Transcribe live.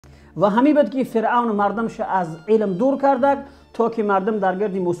و همین بود که فرعون مردمش از علم دور کردک تا که مردم در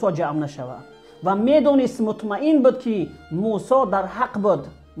گرد موسی جمع نشود و میدونست مطمئن بود که موسی در حق بود،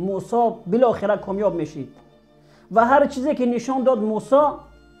 موسی بالاخره کامیاب میشید و هر چیزی که نشان داد موسی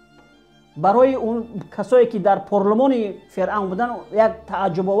برای اون کسایی که در پارلمان فرعون بودن یک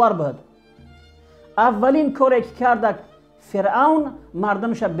تعجب آور بود. اولین کاری که کردک فرعون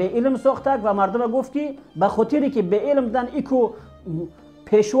مردمش به علم ساختک و مردم گفت که به خاطری که به علم بودن ایکو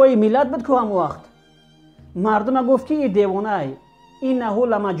پیشوای ملت بود که هم وقت مردم گفت که این دیوانه، اینه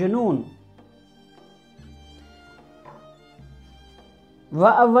لمجنون. و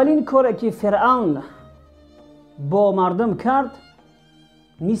اولین کاری که فرعون با مردم کرد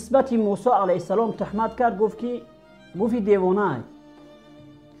نسبت موسی علیه السلام تهمت کرد، گفت که دیوانه.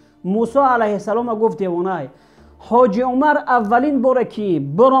 موسی علیه السلام گفت دیوانه. حاجی عمر اولین باره که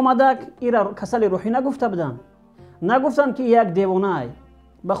برآمدک ایرا کسل روحی نگفته بودن، نگفتن که یک دیوانه،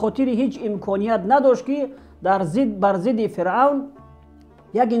 به خاطر هیچ امکانیت نداشت که بر ضد فرعون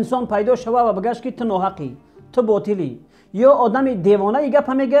یک انسان پیدا شوه و بگشت که تو ناحقی، تو باطلی، یا آدم دیوانه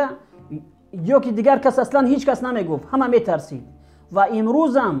گپ میگه یا که دیگر کس اصلا هیچ کس نمیگفت، همه میترسید. و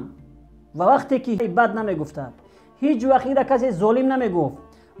امروزم و وقتی که بد نمیگفته، هیچ وقت ایرا کسی ظالم نمیگفت.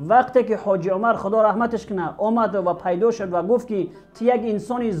 وقتی که حاجی عمر خدا رحمتش کنه آمد و پیدا شد و گفت که تو یک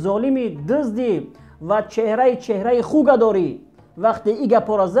انسان ظالمی دزدی و چهره خوگه داری، وقتی ای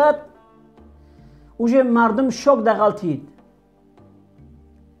گپا را زد اوجه مردم شوک دغلطید،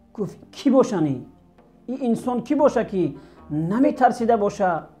 گفت کی باشنی؟ این انسان کی باشه که نمی ترسیده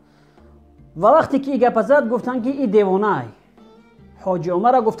باشه؟ و وقتی که ای گپا زد گفتن که ای دیوانه. حاجی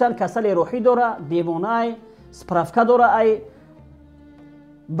عمر را گفتن کسل روحی داره، دیوانه، سپرفکه داره، ای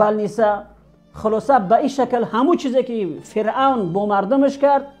بلنیسه. خلاصه به این شکل همون چیزی که فرعون با مردمش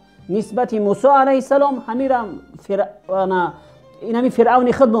کرد نسبت موسی علیه السلام، همین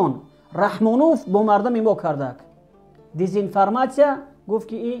فرعون خودمان رحمانوف با مردم ما کردک. دیزینفرماسیا گفت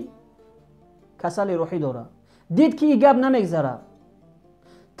که این کسل روحی داره، دید که این گپ نمیگذره،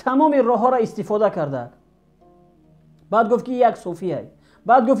 تمام راه ها را استفاده کردک. بعد گفت که یک صوفیه،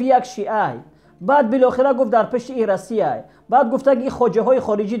 بعد گفت یک شیعه، بعد بالاخره گفت در پشت ای رسیه، بعد گفت که این خواجه های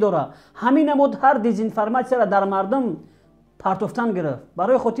خارجی داره. همین نمود هر دیزینفرماسیا را در مردم پرتوفتن گرفت.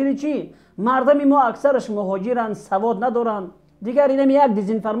 برای خاطر چی؟ مردم ما اکثرش مهاجرن، سواد ندارن. دیگر اینم یک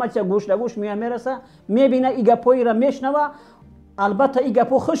دیزینفرماسیا گوش لگوش میرسه، میبینه ای گپایی را میشنوه، البته ای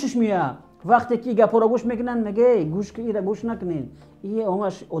گپو خوشش میاد. وقتی که ای گپو را گوش میکنن میگه گوش که ای را گوش نکنین، این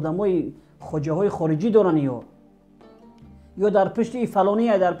همش آدمای خواجه های خارجی دارن، یا در پشت ای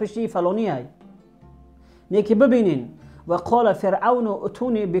فلانیه، در پشت ای فلانیه. نیکی ببینین. و قال فرعون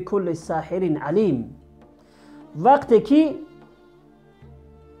اتونی بكل ساحر علیم. وقتی که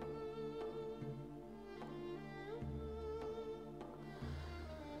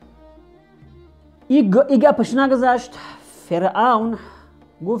ای گپش نگذشت، فرعون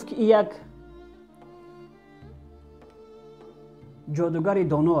گفت که یک جادوگر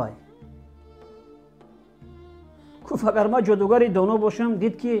دانو. گفت اگر ما جادوگر دانو باشم،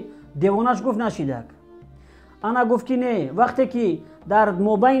 دید که دیوانش گفت نشیدک. انا گفت که نه. وقتی که در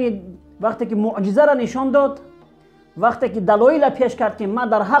مابین، وقتی که معجزه را نشان داد، وقتی که دلایل پیش کرد که من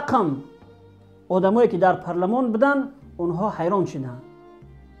در حقم، آدمایی که در پارلمان بودن اونها حیران شدند.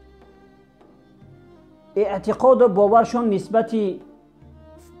 اعتقاد و باورشان نسبت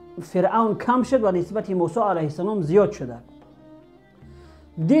فرعون کم شد و نسبت موسی علیه السلام زیاد شد.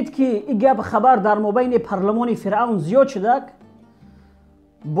 دید که این گپ خبر در مابین پارلمان فرعون زیاد شد،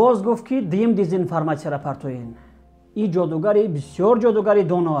 باز گفت که دیم دیزینفرماسیا را پرتوین. این جادوگری بسیار جادوگری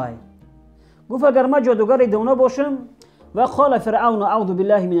دانایی. گفت اگر ما جادوگری دانا باشم. و قال فرعون اعوذ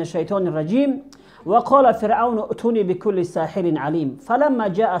بالله من الشیطان الرجیم. و قال فرعون اتونی بكل ساحر علیم. فلما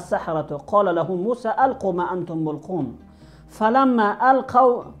جاء السحرة قال لهم موسى القوا ما انتم ملقون. فلما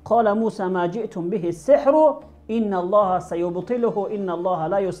القوا قال موسى ما جئتم به السحر ان الله سيبطله ان الله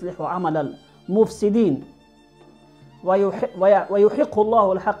لا يصلح عمل المفسدين ويحق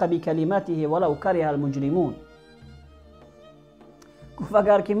الله الحق بكلماته ولو كره المجرمون. گفت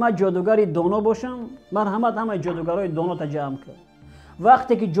اگر که من جادوگری دانا باشم، مرحمت همه جادوگرای دانا تا جمع کرد.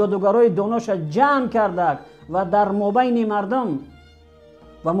 وقتی که جادوگرای داناش جمع کردک و در مابین مردم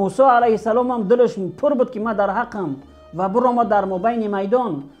و موسی علیه السلام هم دلش پر بود که من در حقم و برام در مابین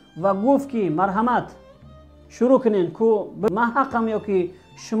میدان و گفت که مرحمت شروع کنین که من حقم یا که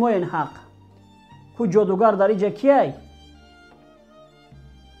شما این حق. که جادوگر در اینجا کیه؟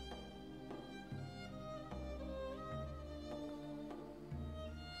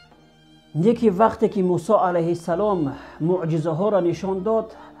 یکی وقتی که موسی علیه السلام معجزه ها را نشان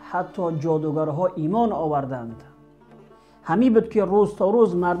داد، حتی جادوگرها ایمان آوردند. ҳамин буд ки рӯз то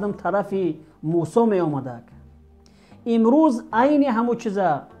рӯз мардум тарафи мусо меомадак. имрӯз айни ҳамун чиза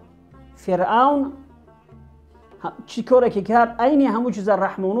фиръавн чӣ коре ки кард, айни ҳамун чиза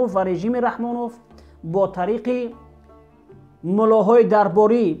раҳмонов ва режими раҳмонов бо тариқи муллоҳои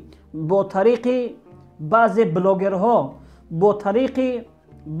дарборӣ, бо тариқи баъзе блогерҳо, бо тариқи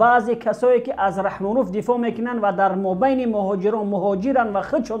баъзе касое ки аз раҳмонов дифоъ мекунанд ва дар мобайни муҳоҷиранд ва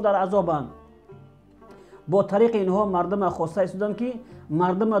худшон дар азобанд, бо тариқи инҳо мардума хоста истоданд ки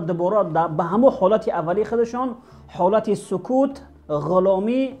мардума дубора ба ҳамон ҳолати аввалии худашон, ҳолати сукут,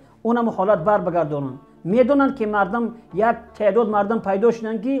 ғуломӣ, онам ҳолат барбагардонанд. медонанд ки мардум, як теъдод мардум пайдо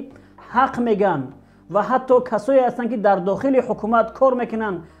шуданд ки ҳақ меган ва ҳатто касое ҳастанд ки дар дохили ҳукумат кор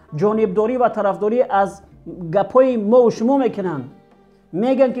мекунанд, ҷонибдорӣ ва тарафдорӣ аз гапҳои мову шумо мекунанд.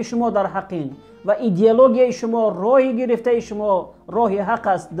 мегӯянд ки шумо дар ҳақин ва идеологияи шумо, роҳи гирифтаи шумо роҳи ҳақ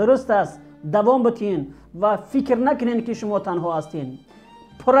аст, дуруст аст, давом битин ва фикр накунед ки шумо танҳо ҳастед.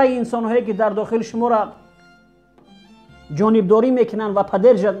 пура инсонҳое ки дар дохили шуморо ҷонибдорӣ мекунанд ва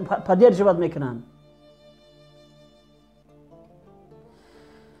падержават мекунанд.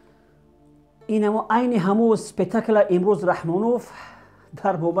 ин айни ҳамун спектакла имрӯз раҳмонов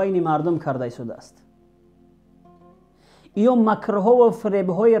дар мобайни мардум карда истодааст. ё макрҳо ва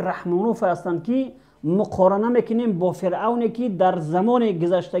фиребҳои раҳмонов ҳастанд ки муқорана мекунем бо фиръавне ки дар замони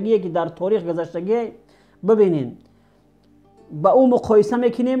гузаштагие ки дар торих гузаштагие бибинем, ба ӯ муқоиса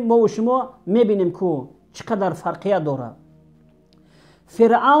мекунем, мо ва шумо мебинем ку чӣ қадар фарқият дорад.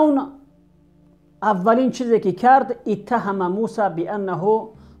 фиръавн аввалин чизе ки кард, иттаҳама муса бианнаҳу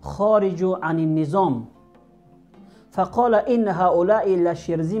хориҷу ани низом фақола инна ҳаулаи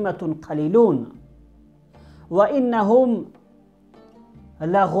лаширзиматун қалилун ва иннаҳум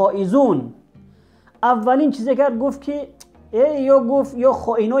лагоизун. аввалин чизе кард, гуфт ки ё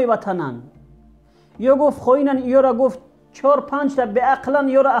хоинои ватанан, ё гуфт хоинан, ёра гуфт 4-5 беақлан,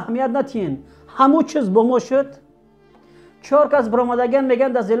 ёра аҳамият натиҳен, ҳамун чиз бо мо шуд. 4 кас биромадаган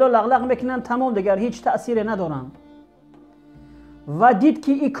меган да зело лағлақ мекунанд, тамом дигар ҳеҷ таъсире надоранд. ва дид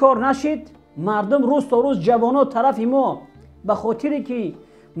ки ин кор нашид, мардум рӯз то рӯз ҷавоно тарафи мо, ба хотире ки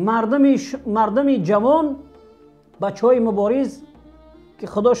мардуми ҷавон, бачаҳои мубориз ки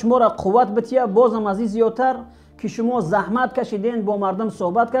худо шуморо қувват бития, бозам аз ин зиёдтар ки шумо заҳмат кашиден, бо мардум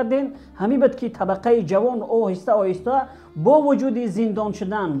суҳбат карден, ҳамин буд ки табақаи ҷавон оҳиста оҳиста бо вуҷуди зиндон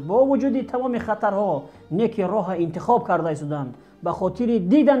шудан, бо вуҷуди тамоми хатарҳо неки роҳа интихоб карда истоданд, ба хотири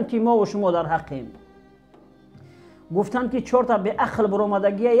диданд ки мо ва шумо дар ҳақем. гуфтанд ки 4 беақл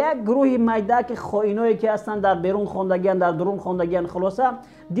биромадагия, як гурӯҳи майдаки хоиное ки ҳастанд, дар берун хондагиян, дар дурун хондагиян, хулоса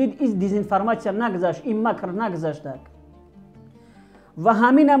дид ин дезинформатсия нагузашт, ин макр нагузаштак. ва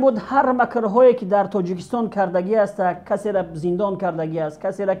ҳамин буд ҳар макрҳое ки дар тоҷикистон кардагӣ аст, касеро зиндон кардагӣ аст,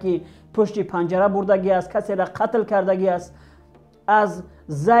 касеро ки пушти панҷара бурдагӣ аст, касеро қатл кардагӣ аст, аз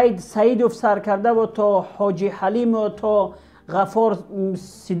зайд саидов саркардаву то ҳоҷи ҳалиму то ғаффор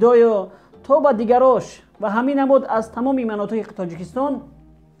сидою то ба дигарош ва ҳамин буд аз тамоми манотиқи тоҷикистон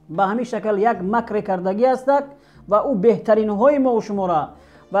ба ҳамин шакл як макре кардагӣ астак ва ӯ беҳтаринҳои мо шуморо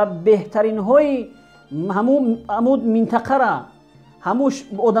ва беҳтаринҳои ҳамун минтақара, ҳамун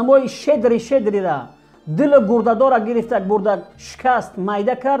одамои шедрира дили гурдадора гирифтак, бурдак, шикаст,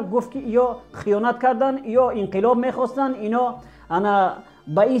 майда кард. гуфт ки ё хиёнат карданд, ё инқилоб мехостанд, ино ана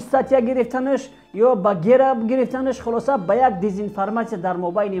ба ин статья гирифтанаш, ё ба гера гирифтанаш, хулоса ба як дезинформатсия дар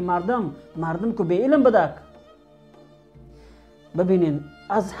мобайни мардум ку беилм будак. бибинен,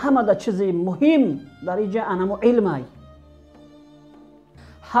 аз ҳамада чизи муҳим дар инҷа анамо илмай.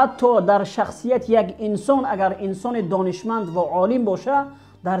 ҳатто дар шахсияти як инсон, агар инсони донишманд ва олим боша,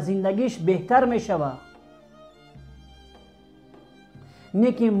 дар зиндагиш беҳтар мешавад.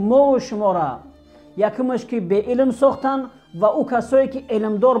 не ки мо шумора якумаш ки беилм сохтанд ва ӯ касое ки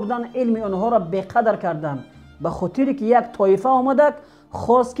илмдор буданд, илми онҳоро беқадр карданд, ба хотире ки як тоифа омадак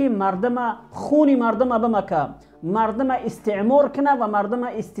хост ки мардума хуни мардума бимака, мардума истеъмор куна ва мардума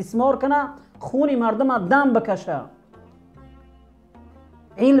истисмор куна, хуни мардума дам бикаша.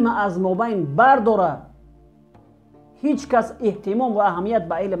 илма аз мобайн бардора, ҳеҷ кас эҳтимом ва аҳамият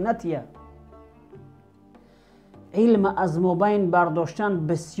ба илм натия. илма аз мобайн бардоштан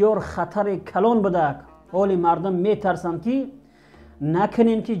бисёр хатари калон будак. ҳоли мардум метарсанд ки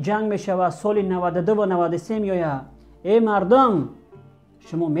накунен ки ҷанг мешавад, соли 92 ва 93 меояд. мардум,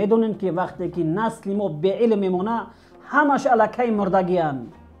 шумо медонед ки вақте ки насли мо беилм мемона, ҳамаш аллакай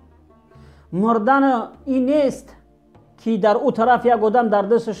мурдагиянд. мурдан ин нест ки дар ӯ тараф як одам дар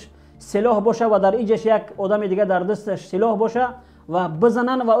дасташ силоҳ боша ва дар инҷаш як одами дигар дар дасташ силоҳ боша ва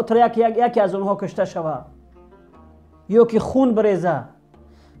бизананд ва утра яке аз онҳо кушта шавад ё ки хун биреза.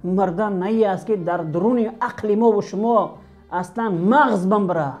 мурдан на ин аст ки дар дуруни ақли мо ва шумо اصلا مغز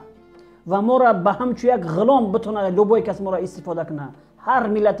بمبره و ما را به همچو یک غلام بتونه لوبای کس ما را استفاده کنه، هر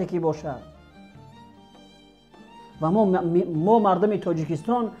ملتی که باشه. و ما مردم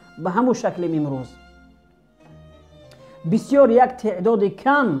تاجیکستان به همون شکل امروز بسیار یک تعداد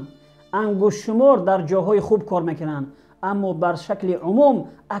کم انگشت شمار در جاهای خوب کار میکنن، اما بر شکل عموم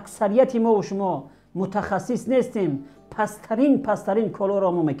اکثریت ما و شما متخصص نیستیم، پسترین کارا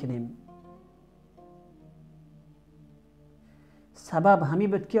را ما میکنیم. سبب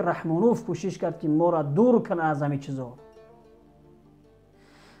همین بود که رحمانوف کوشش کرد که ما را دور کنه از همین چیزا.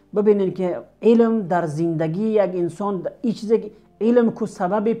 ببینید که علم در زندگی یک انسان، این چیزی علم که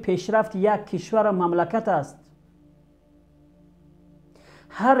سبب پیشرفت یک کشور و مملکت است.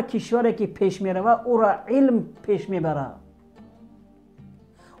 هر کشوری که پیش میروه او را علم پیش میبره،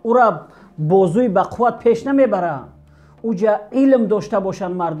 او را بازوی به قوت پیش نمیبره. اوجا علم داشته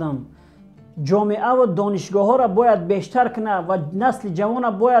باشند مردم. جامعه و دانشگاه ها را باید بیشتر کنه و نسل جوان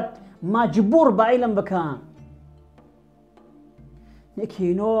را باید مجبور به علم بکنن. یکی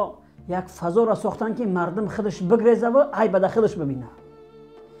اینا یک فضا را ساختن که مردم خودش بگریزه و عیب خودش ببینه.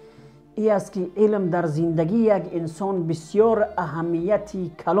 این است که علم در زندگی یک انسان بسیار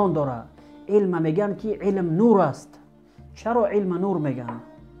اهمیتی کلان داره. علم میگن که علم نور است. چرا علم نور میگن؟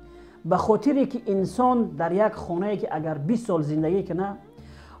 به خاطری که انسان در یک خانه که اگر 20 سال زندگی کنه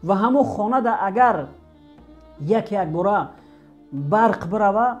و همون خانه در اگر یک باره برق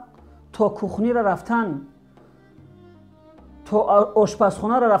بروه، تا کوخنی را رفتن، تا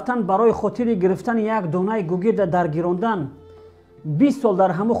آشپزخانه را رفتن برای خاطر گرفتن یک دانه گوگرد در گیراندن 20 سال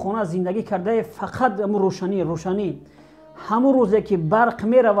در همون خانه زندگی کرده، فقط همون روشنی. همون روزی که برق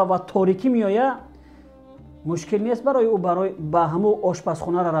میروه و تاریکی میآید مشکل نیست برای او به همون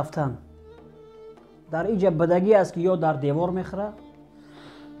آشپزخانه را رفتن. در اینجا بدگی است که یا در دیوار میخوره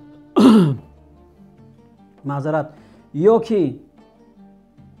معذرت، یا که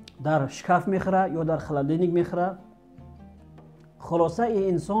در شکاف میخوره یا در خلدینیک میخوره. خلاصه این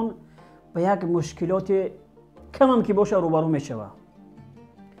انسان به یک مشکلات کم هم که باشه روبرو میشوه.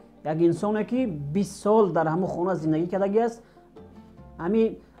 یک انسانی که 20 سال در همون خانه زندگی کردگی است،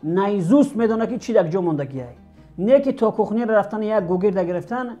 همین نیزوست میدونه که چی در جا موندگی است. نه که تا کوخنی رفتن یک گوگرد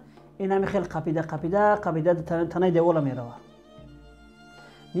گرفتن، این همین خیلی قپیده تنه دیوار میروه.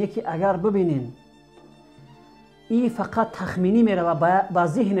 نه که اگر ببینین این فقط تخمینی میروه، با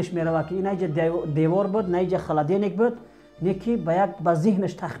ذهنش میروه که این اینجا دیوار بود، نه اینجا خلدینیک بود، نه که با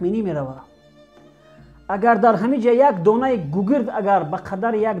ذهنش تخمینی میروه. اگر در همین جا یک دانه گوگرد، اگر به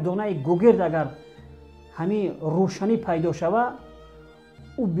قدر یک دانه گوگرد اگر همین روشنی پیدا شوه،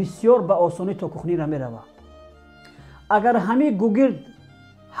 او بسیار به آسانی تا کوخنی را میروه. اگر همین گوگرد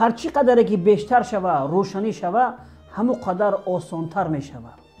هرچی قدری که بیشتر شوه، روشنی شوه، همون قدر آسانتر میشوه.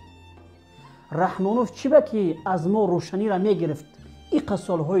 رحمانوف چی با که از ما روشنی را میگرفت؟ این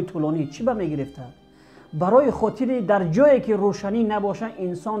سالهای طولانی چی با میگرفته؟ برای خاطر در جایی که روشنی نباشه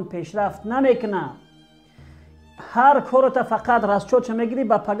انسان پیشرفت نمیکنه. هر کارت فقط رستچوچ میگیری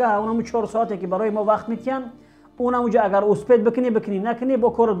با پگه اونم 4 ساعته که برای ما وقت میتین، اونم اونجا اگر اسپید بکنی نکنی با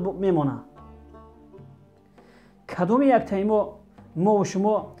کارت میمونه. کدوم یک تایما ما و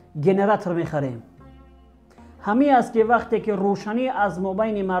شما گنراتور میخریم؟ همین است که وقتی که روشنی از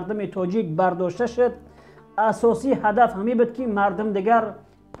مابین مردم تاجیک برداشته شد، اساسی هدف همین بود که مردم دیگر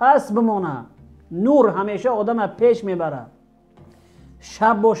پس بمانه. نور همیشه آدم پیش میبره،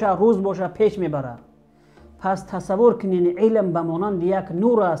 شب باشه روز باشه پیش میبره. پس تصور کنین علم به مانند یک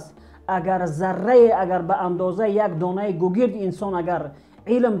نور است. اگر ذره، اگر به اندازه یک دانه گوگرد انسان اگر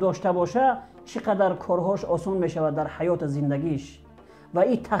علم داشته باشه، چقدر کارهاش آسان میشود در حیات زندگیش. و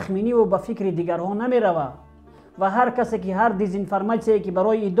این تخمینی و به فکر دیگرها نمیروه. و هر کسی که هر دیزینفرماسیونی که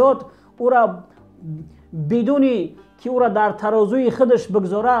برای داد، او را بدونی که او را در ترازوی خودش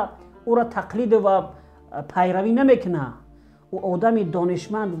بگذاره، او را تقلید و پیروی نمیکنه. او آدم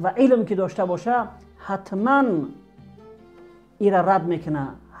دانشمند و علم که داشته باشه حتما ای را رد میکنه.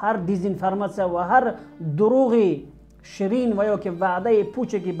 هر دیزینفرماسیون و هر دروغی شیرین و یا که وعده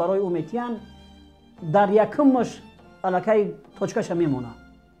پوچه که برای او میتین، در یکمش الکی توچکش میمونه.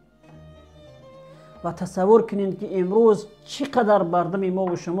 و تصور کنید که امروز چقدر مردم ما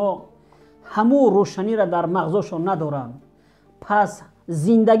و شما همو روشنی را در مغزشون ندارن. پس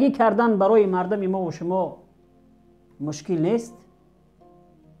زندگی کردن برای مردم ما و شما مشکل نیست.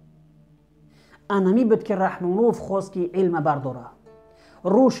 انمی بود که رحمانوف خواست که علم برداره،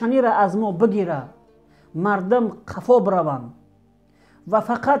 روشنی را از ما بگیره، مردم قفا بروند و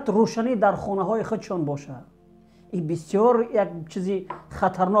فقط روشنی در خانه های خودشان باشه. این بسیار یک چیزی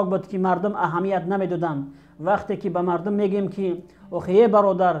خطرناک بود که مردم اهمیت نمیدادن. وقتی که به مردم میگیم که آخه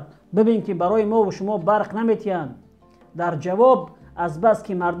برادر ببین که برای ما و شما برق نمیتین، در جواب از بس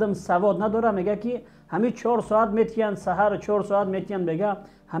که مردم سواد نداره میگه که همه 4 ساعت میتین، سحر 4 ساعت میتین. بگه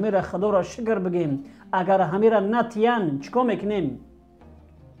همه را خدا را شکر بگیم. اگر همه را نتین چیکار میکنیم؟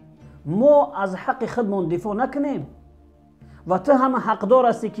 ما از حق خودمون دفاع نکنیم و تو هم حقدار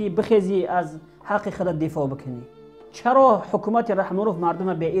هستی که بخیزی از حق خودت دفاع بکنی. چرا حکومت رحمانوف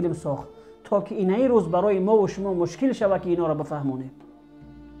مردم به علم ساخت؟ تا که این روز برای ما و شما مشکل شود که اینا را بفهمونیم.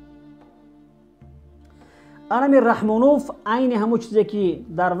 انمی رحمانوف عین همون چیزی که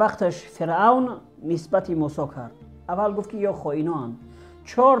در وقتش فرعون نسبت موسی کرد. اول گفت که یا خائنان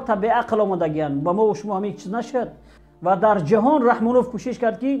 4 تا به عقل آمدگیان با ما و شما هم چیز نشد. و در جهان رحمانوف کوشش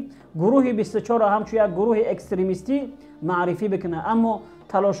کرد که گروه 24 همچون یک گروه اکستریمیستی معرفی بکنه. اما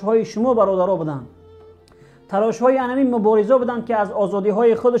تلاش های شما برادرها بودن، تلاش های انمی مبارزه بودن که از آزادی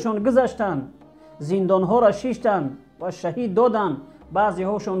های خودشان گذشتن، زندان ها را شیشتن و شهید دادن. بعضی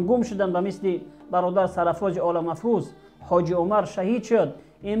هاشون گم شدن به مثل برادر سرفراز عالم افروز، حاجی عمر شهید شد.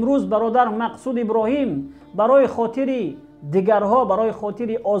 امروز برادر مقصود ابراهیم برای خاطر دیگرها، برای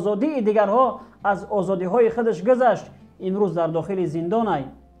خاطر آزادی دیگرها از آزادی های خودش گذشت. امروز در داخل زندان ای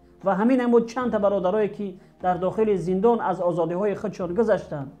و همین هم چند تا برادرایی که در داخل زندان از آزادی های خودشان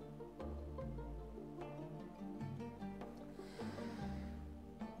گذشتند.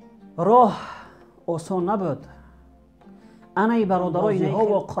 راه آسان نبود. انا برادرای ها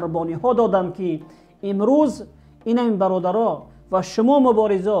و قربانی ها دادم که امروز این برادرها و شما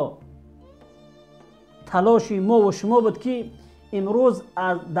مبارزه تلاشی ما و شما بود که امروز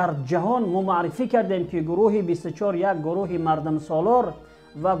در جهان ما معرفی کردیم که گروه 24 یک گروه مردم سالار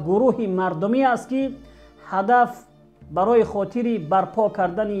و گروه مردمی است که هدف برای خاطر برپا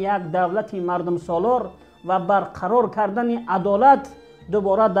کردن یک دولت مردم سالار و برقرار کردن عدالت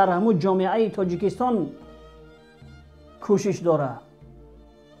دوباره در همون جامعه تاجیکستان کوشش داره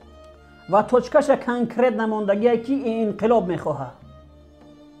و توچکش کنکرت نماندگی که این انقلاب میخواه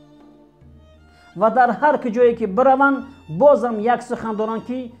و در هر جایی که بروند بازم یک سخن دارن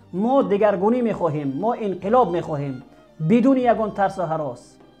که ما دگرگونی میخواهیم، ما انقلاب میخواهیم بدون یگان ترس و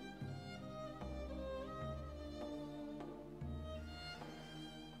هراس.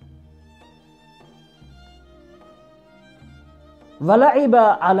 ولعب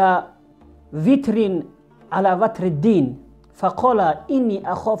على وتر الدين فقال إني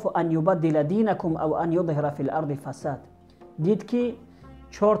أخاف أن يبدل دينكم أو أن يظهر في الأرض فساد. دید که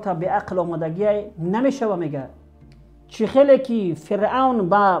 4 تا به عقل آمدگی نمیشه و میگه چی خیلی که فرعون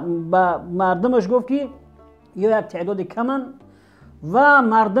با مردمش گفت که یا یک تعداد کمن و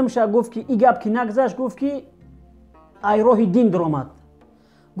مردمش گفت که ای گپ که نگذشت، گفت که ای راه دین در آمد،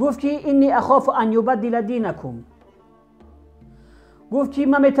 گفت که اینی اخاف ان یبدل دینکم، گفت که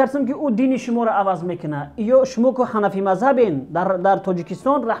من میترسم که او دین شما را عوض میکنه. یا شما که حنفی مذهبین در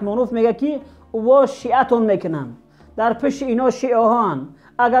تاجیکستان رحمانوف میگه که او شیعتون میکنن، در پشت اینا شیعه هان.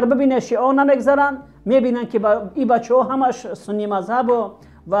 اگر ببینه شیعه نمیگذارن میبینن که این بچه ها همش سنی مذهب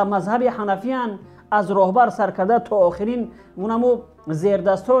و مذهب حنفی هن، از راهبر سر کرده تا آخرین اونمو زیر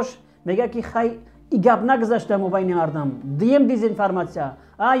دستاش میگه که خی ای گپ نگذشته مو بین مردم. دیم دیزینفرماسیا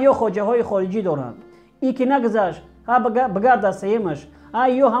یا خواجه های خارجی دارن، ای که نگذشت بگرد سیمش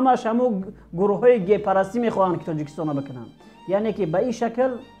یا همش همو گروه های گی پرستی میخواهن که تاجیکستان رو بکنن. یعنی که به این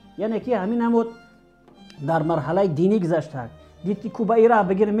شکل، یعنی که همین همود در مرحله دینی گذشته. دید که کوبه ای راه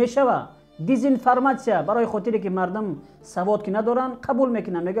بگیر میشوه. دیزینفرماسیا برای خاطری که مردم سواد که ندارن قبول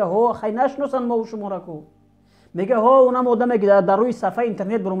میکنن. میگه ها خی نشناسن ما و شما را کو. میگه ها اونم آدمی که در روی صفحه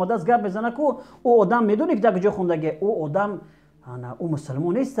اینترنت برآمده است گپ بزنه کو، او آدم میدونی که در کجا خوندگی، او آدم او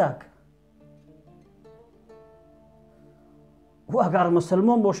مسلمان نیستک. او اگر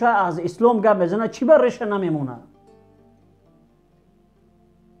مسلمان باشه از اسلام گپ بزنه چی برش نمیمونه.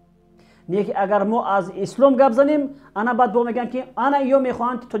 نیک اگر ما از اسلام گپ زنیم انا بعد با میگن که انا یا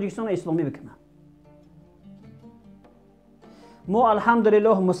میخواهند تاجیکستان اسلامی بکنن. ما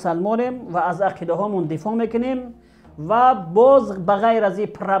الحمدلله مسلمانیم و از عقیده هامون دفاع میکنیم و باز بغیر از این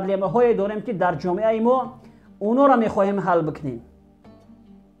پرابلم های داریم که در جامعه ما اونا را میخواهیم حل بکنیم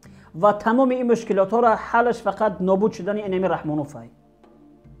و تمام این مشکلات ها را حلش فقط نابود شدن اینمی رحمانوف های.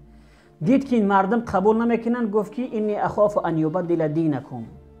 دید که این مردم قبول نمیکنن، گفت که اینی اخاف ان یبدل دینکم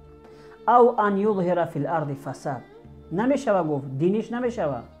او ان یظهر فی الارض فساد. نمیشوه، گفت دینش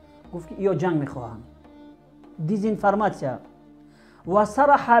نمیشوه، گفت که یا جنگ میخواهم. دیزینفرماسیا و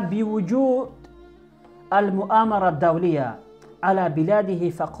صرح بوجود المؤامره الدوليه على بلاده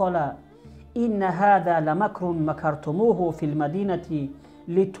فقال ان هذا لمكر مكرتموه في المدينه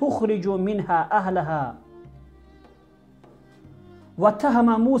لتخرجوا منها اهلها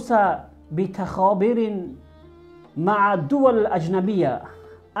واتهم موسى بتخابر مع الدول الاجنبيه.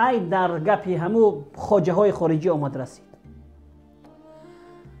 ای در گپی همو خواجه های خارجی آمد رسید.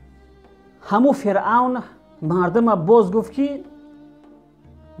 ҳамун фиръавн мардума боз гуфт ки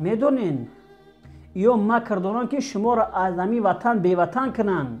медонен ё макр доранд ки шуморо аз ҳамин ватан беватан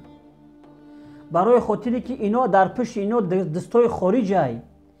кунанд, барои хотире ки ино дар пишти ино дӯстои хориҷай.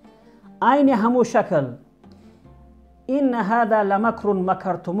 айни ҳамун шакл ин ҳада ламакрун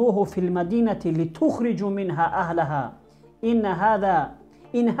макартумуҳу фи лмадинати литухриҷу минҳа аҳлаҳа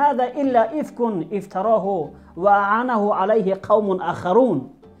ин ҳада илла ифкун ифтароҳу ва аъанаҳу алайҳи қавмун ахарун.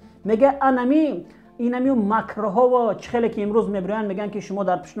 мега инами макрҳо ва чихеле ки имрӯз мебироянд, меган ки шумо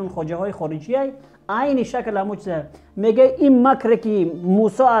дар пишти хоҷаҳои хориҷияй. айни шакл ҳамун чиза мега ин макре ки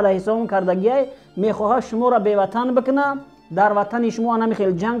мусо алайҳиссалом кардагияй мехоҳад шуморо беватан бикуна, дар ватани шумо анами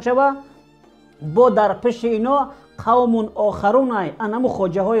хел ҷанг шава, бо дар пишти ино қавмун охарунай, анаму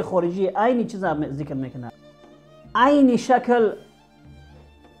хоҷаҳои хориҷӣ. айни чиза зикр мекунад. айни шакл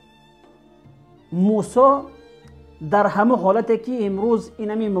мусо дар ҳамун ҳолате ки имрӯз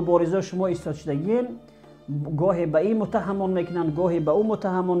инами мубориза шумо истод шудагиен, гоҳе ба ин муттаҳамон мекунанд, гоҳе ба ӯ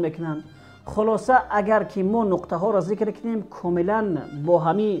муттаҳамон мекунанд. хулоса агар ки мо нуқтаҳоро зикр кунем, комилан бо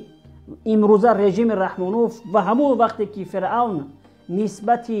ҳамин имрӯза режими раҳмонов ва ҳамун вақте ки фиръавн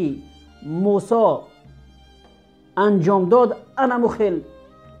нисбати мусо анҷом дод, анаму хел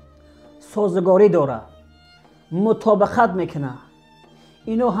созугорӣ дора, мутобиқат мекуна.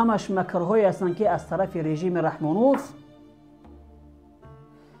 ино ҳамаш макрҳое ҳастанд ки аз тарафи режими раҳмонов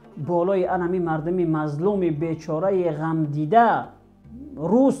болои анами мардуми мазлуми бечораи ғамдида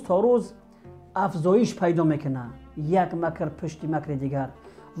рӯз то рӯз афзоиш пайдо мекуна, як макр пишти макри дигар.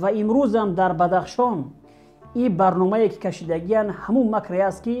 ва имрӯзам дар Бадахшон ин барномае ки кашидагиян ҳамун макре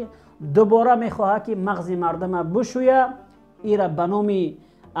аст ки дубора мехоҳад ки мағзи мардума бушӯя. ира ба номи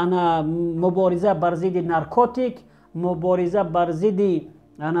мубориза бар зидди наркотик, мубориза бар зидди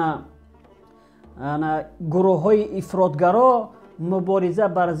гурӯҳҳои ифротгаро, мубориза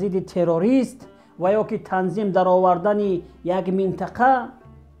бар зидди террорист ва ё ки танзим дар овардани як минтақа